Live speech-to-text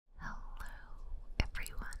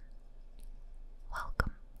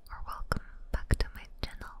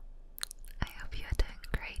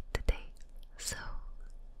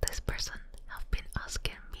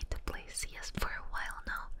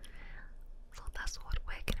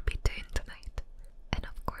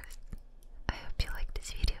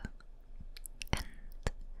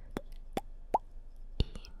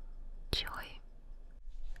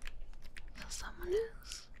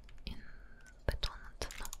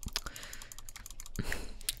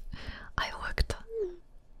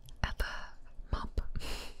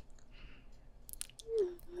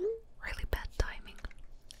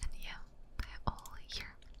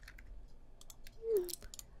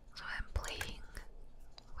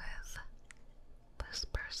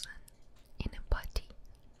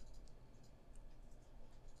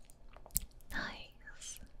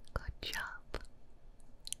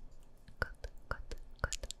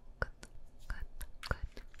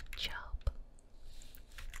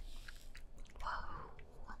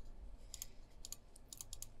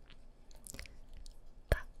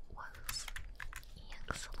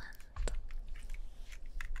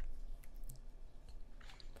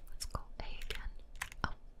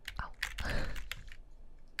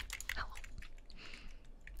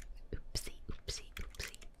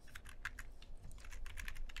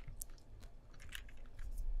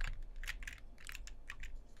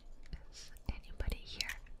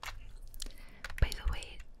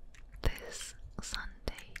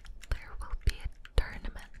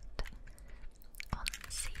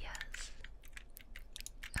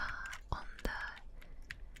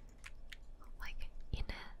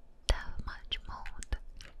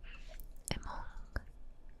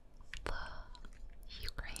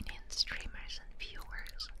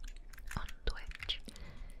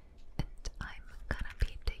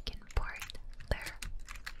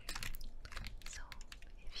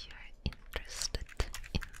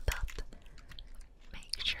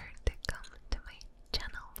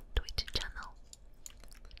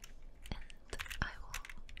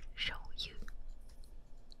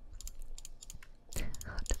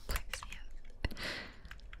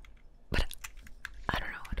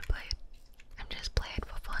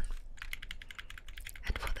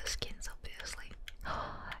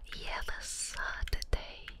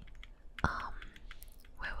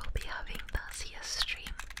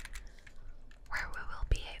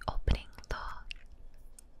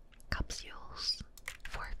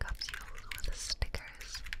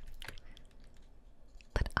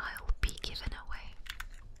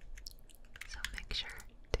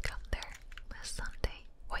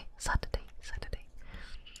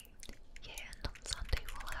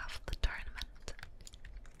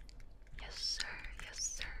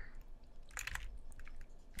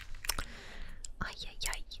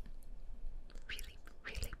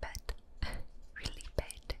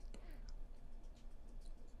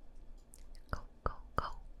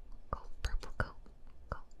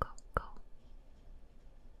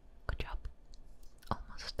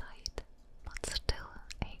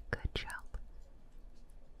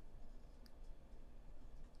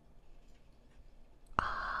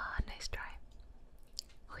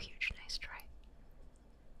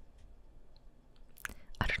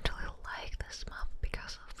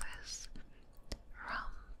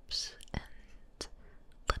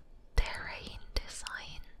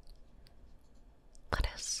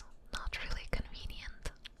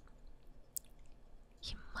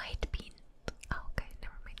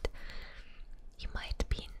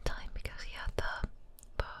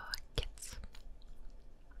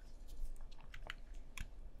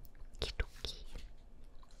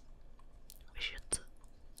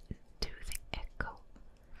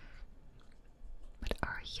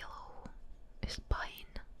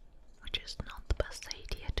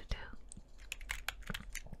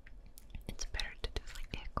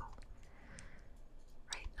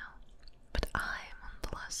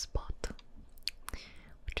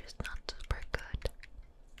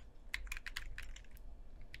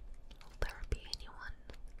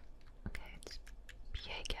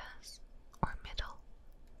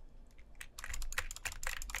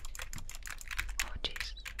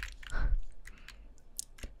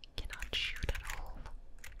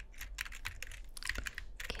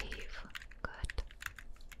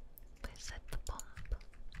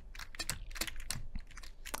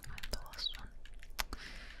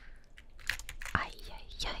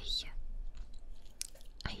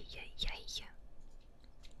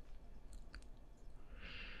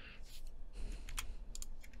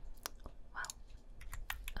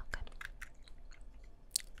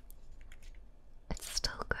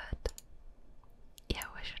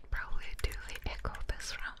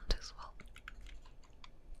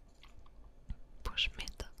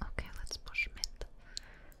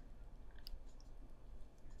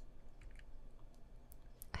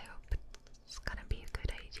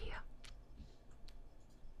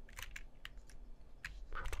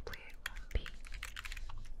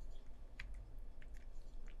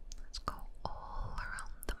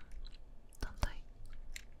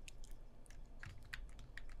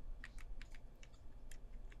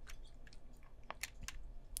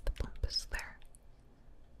just there.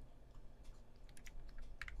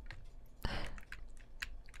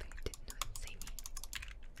 They didn't even see me.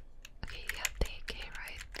 Okay, yeah, TK,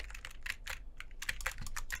 right?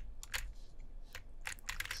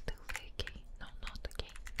 Still AK. No, not AK.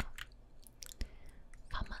 No.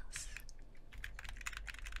 Famas.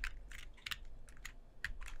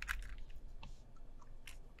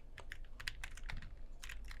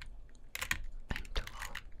 I'm too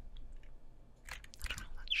low. I don't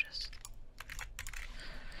know, let's just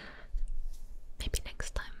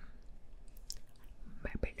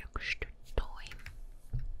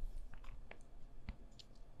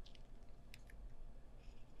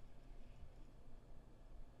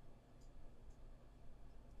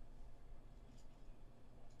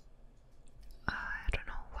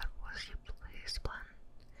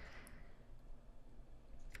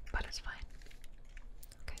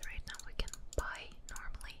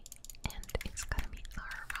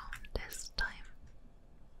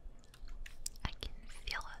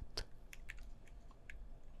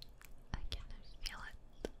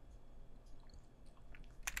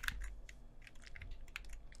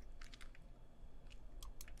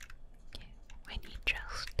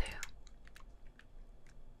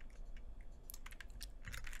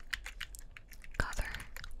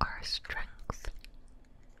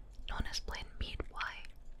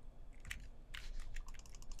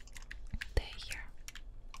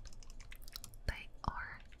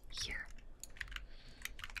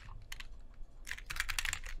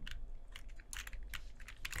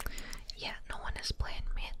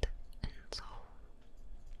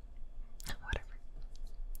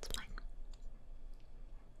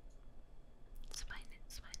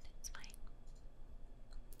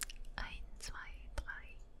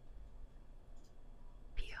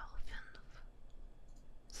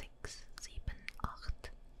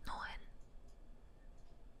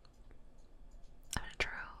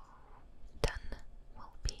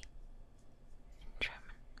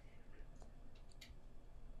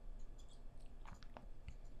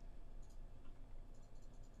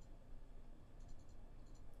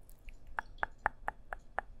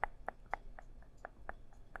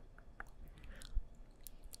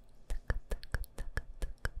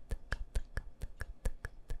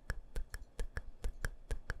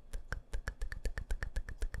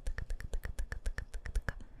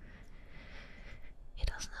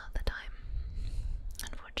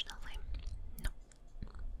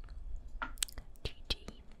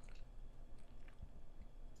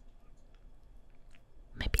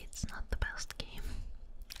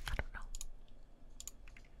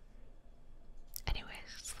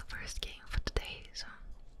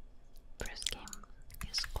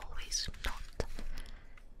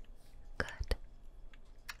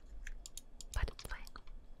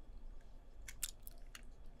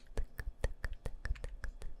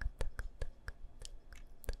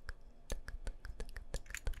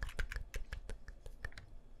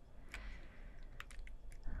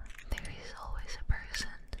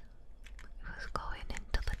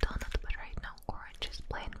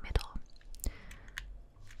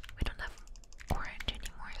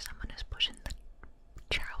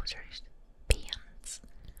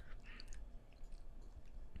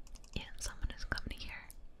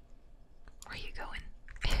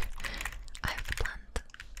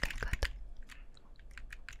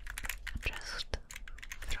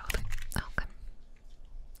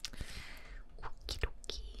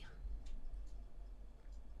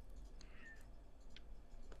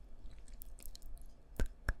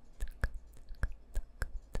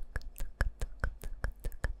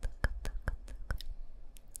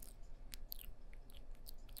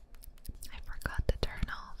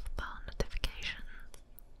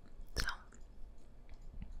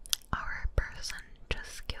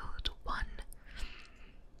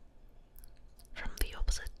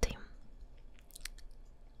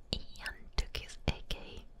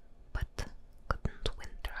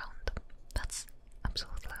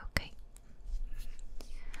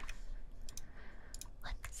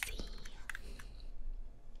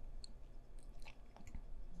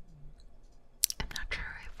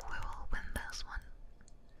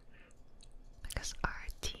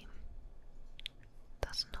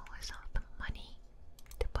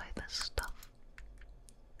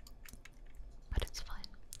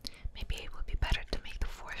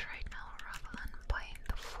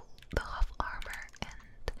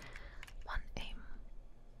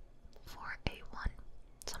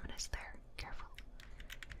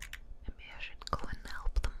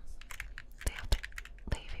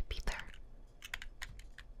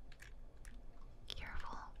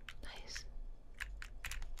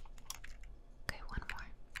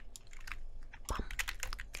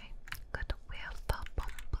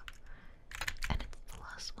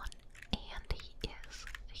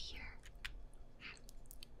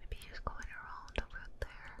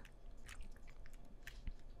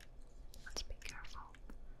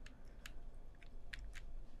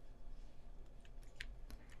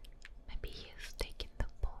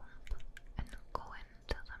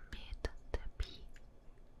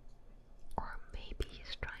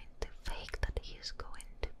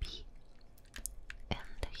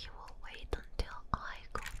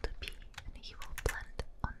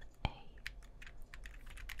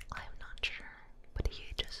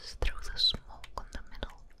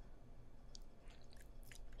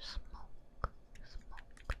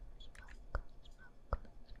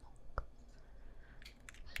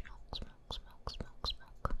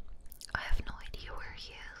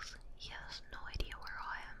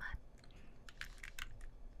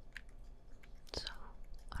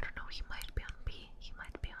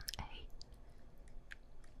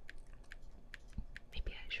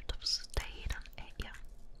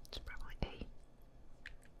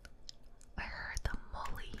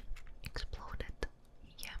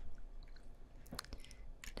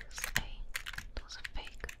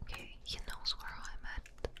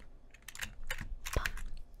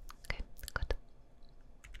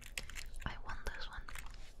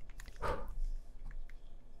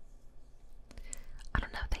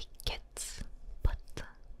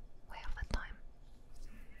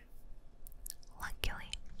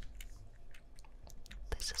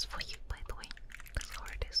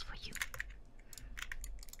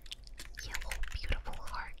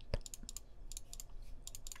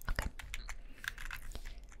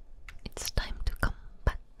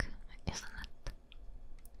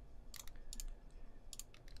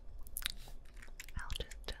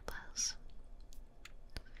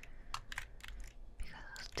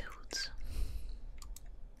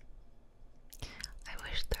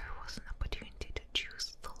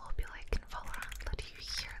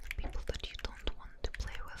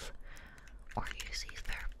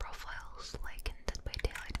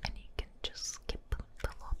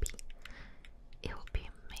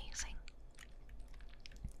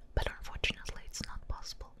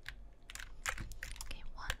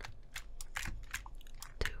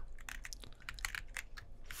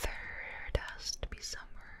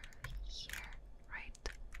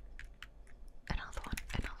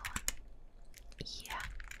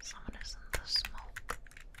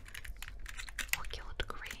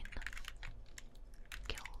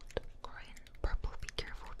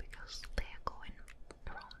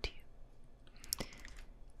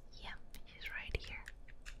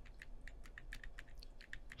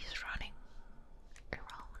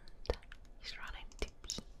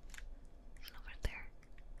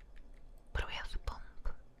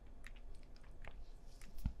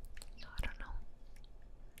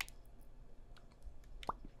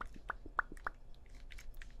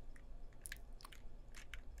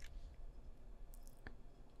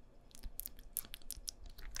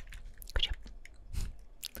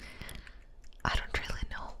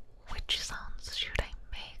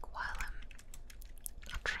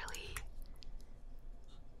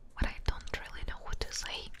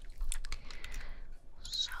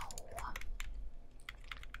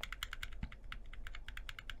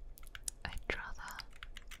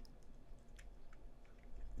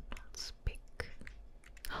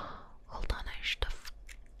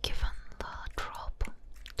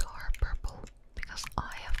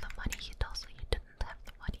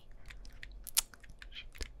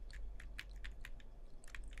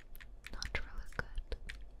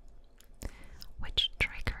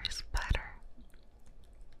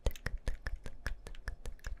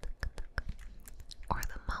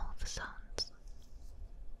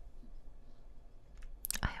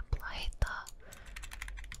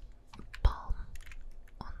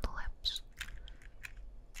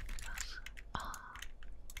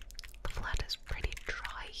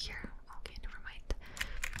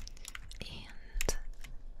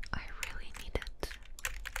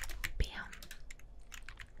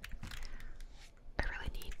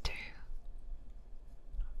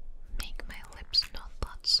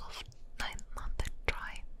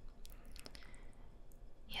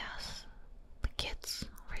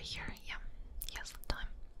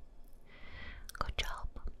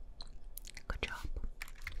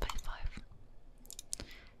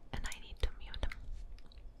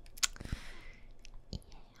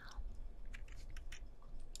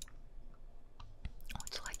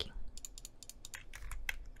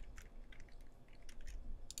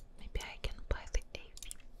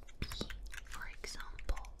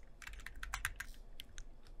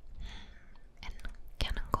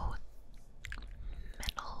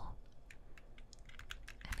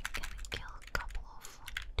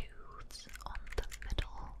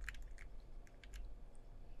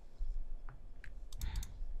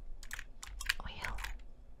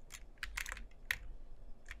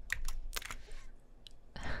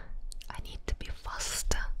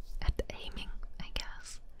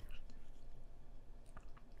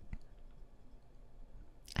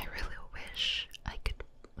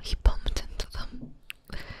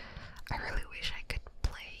I really wish I could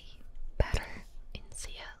play better in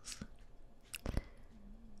CS.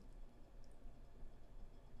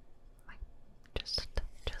 Like, just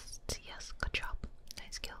CS, good job,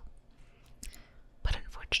 nice kill. But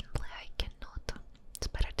unfortunately I cannot. It's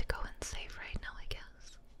better to go and save right now, I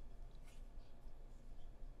guess.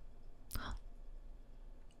 Oh.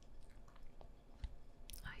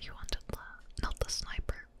 You wanted not the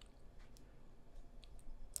sniper.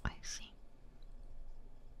 I see.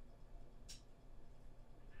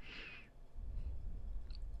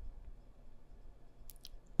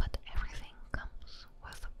 But everything comes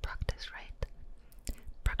with practice, right?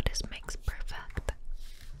 Practice makes perfect.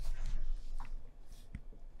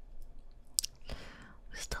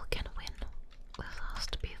 We still can win. This has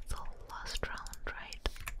to be the last round, right?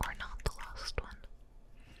 Or not the last one.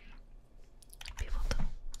 Be able to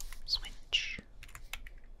switch.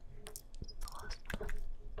 The last one.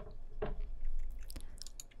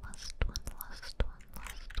 Last one, last one,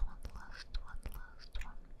 last one, last one, last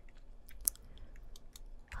one.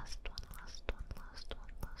 Last one, last one, last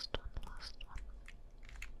one, last one, last one.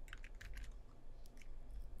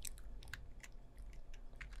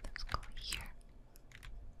 Let's go here.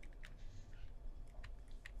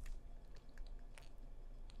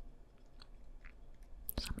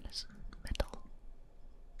 Someone is in the middle.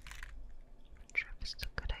 Not sure if it's a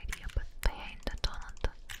good idea, but they ain't a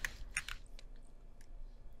donut.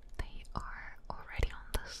 They are already on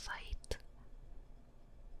the site.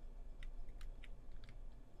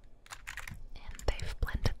 And they've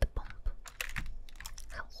planted the bomb.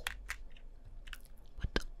 Hell.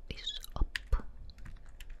 What is up?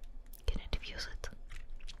 Can I defuse it?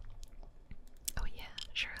 Oh yeah,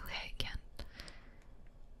 surely I can.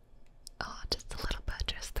 Oh, just a little bit,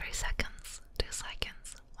 just 3 seconds, 2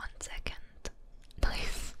 seconds, 1 second.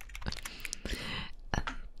 Nice.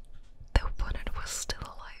 And the opponent was still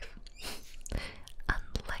alive.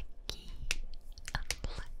 Unlucky.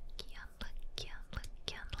 Unlucky, unlucky,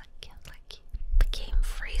 unlucky, unlucky, unlucky. The game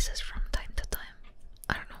freezes from time to time.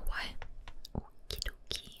 I don't know why. Okie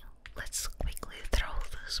dokie. Let's quickly throw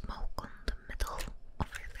the smoke on the middle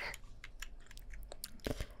over there.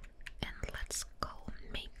 And let's go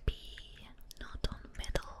maybe not on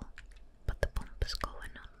middle, but the bomb is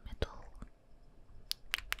going on middle.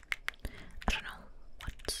 I don't know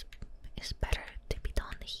what is better to be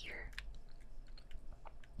done here.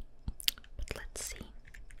 But let's see.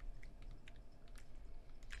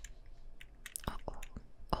 Uh-oh.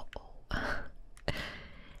 Uh-oh. Uh-oh.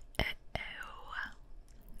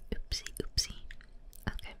 Oopsie, oopsie.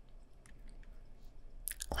 Okay.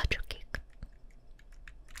 Electro kick.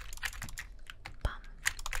 Bum.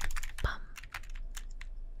 Bum.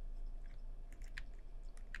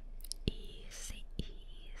 Easy,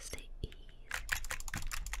 easy, easy.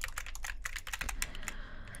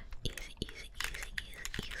 Easy, easy, easy,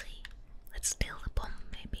 easy, easy. Let's steal the bomb,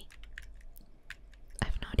 maybe. I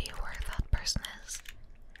have no idea where that person is.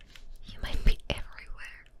 He might be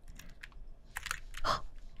everywhere. Oh,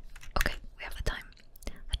 okay, we have the time.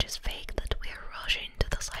 I just fake that we are rushing to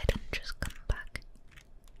the side and just come back.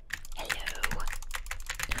 Hello.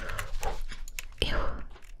 Ew.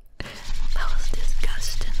 That was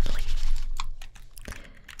disgustingly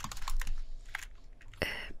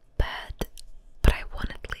bad, but I won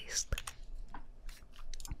at least.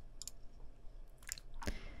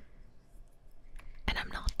 And I'm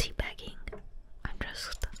not teabagging. I'm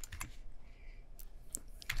just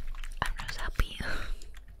happy.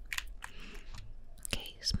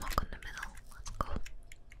 Okay, smoke on the middle. Let's go.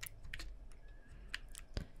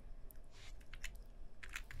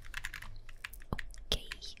 Okay,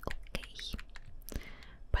 okay.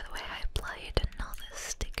 By the way, I applied another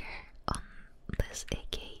sticker on this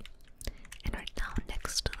AK, and right now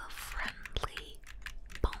next to the friendly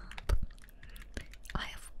bomb, I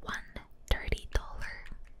have $130.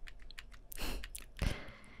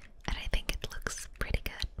 And I think it looks pretty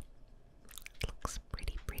good. It looks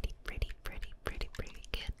pretty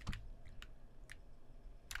good.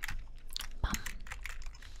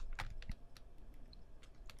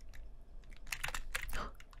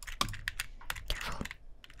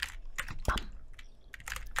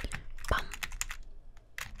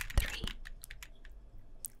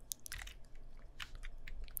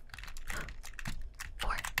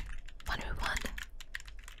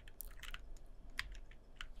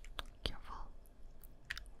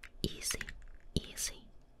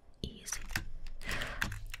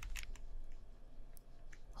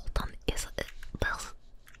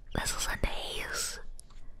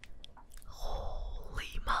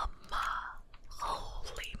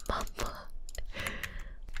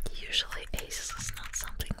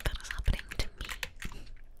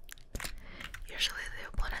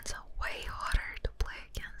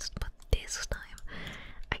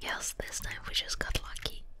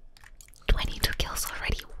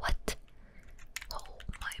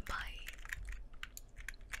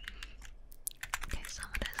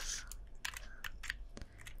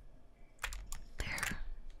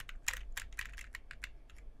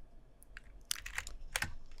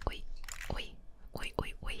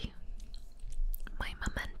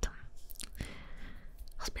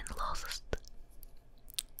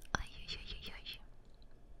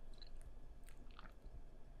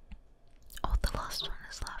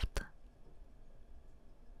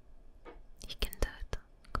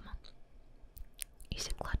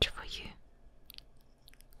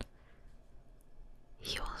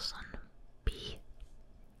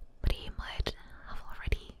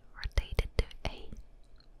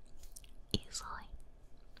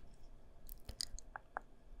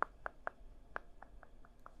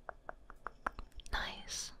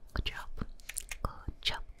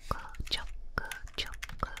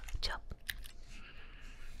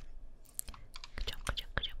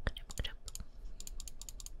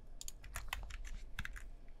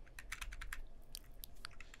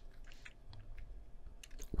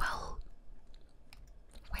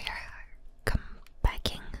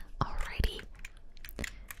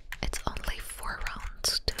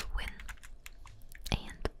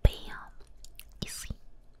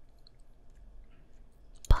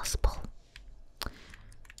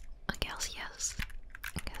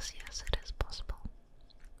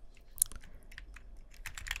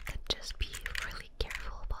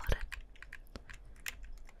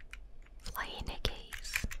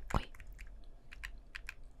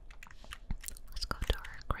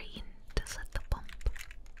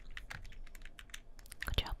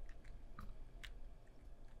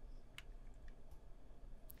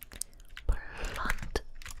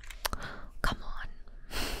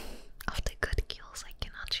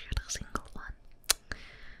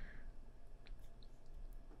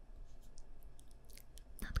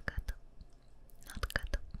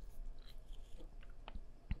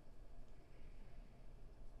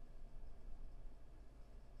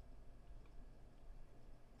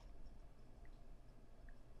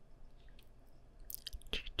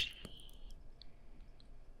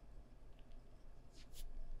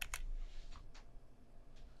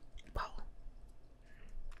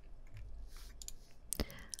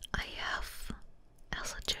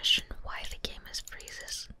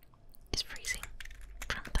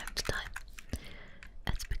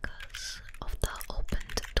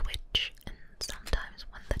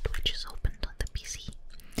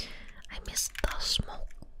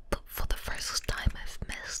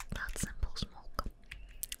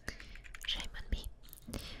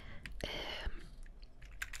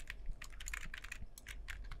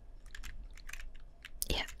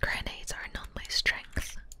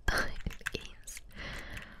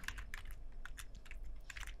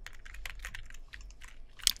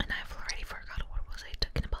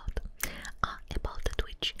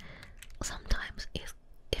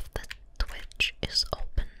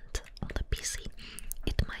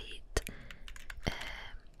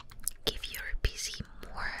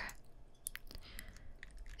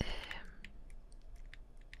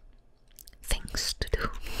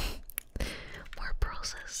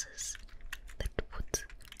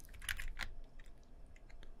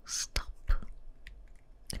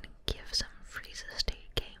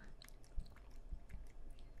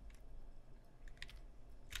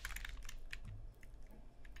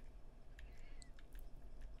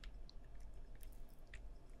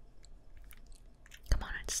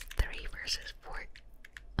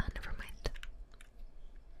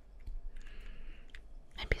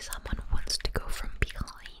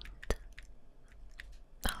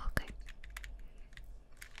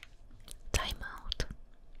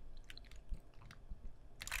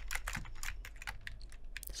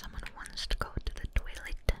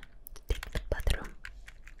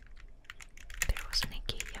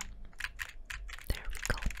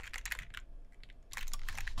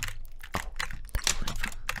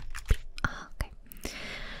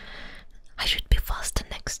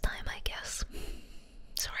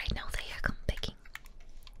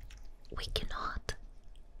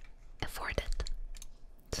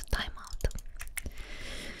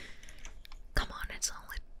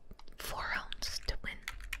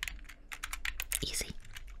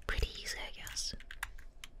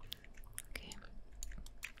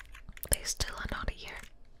 still an